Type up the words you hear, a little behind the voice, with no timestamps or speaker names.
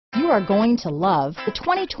are going to love the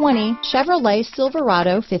 2020 Chevrolet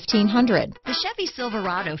Silverado 1500. The Chevy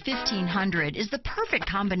Silverado 1500 is the perfect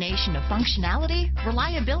combination of functionality,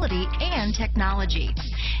 reliability, and technology.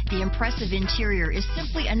 The impressive interior is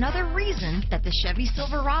simply another reason that the Chevy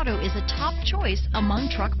Silverado is a top choice among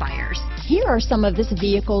truck buyers. Here are some of this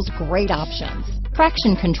vehicle's great options: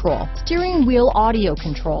 traction control, steering wheel audio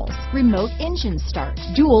controls, remote engine start,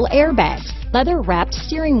 dual airbags, leather-wrapped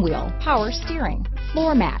steering wheel, power steering,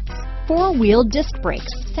 floor mats, four-wheel disc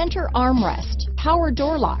brakes, center armrest, power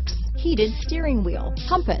door locks, heated steering wheel,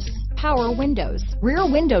 compass, power windows, rear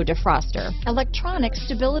window defroster, electronic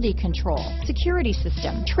stability control, security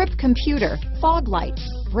system, trip computer, fog lights,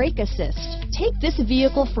 brake assist. Take this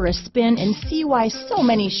vehicle for a spin and see why so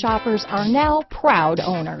many shoppers are now proud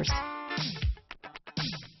owners.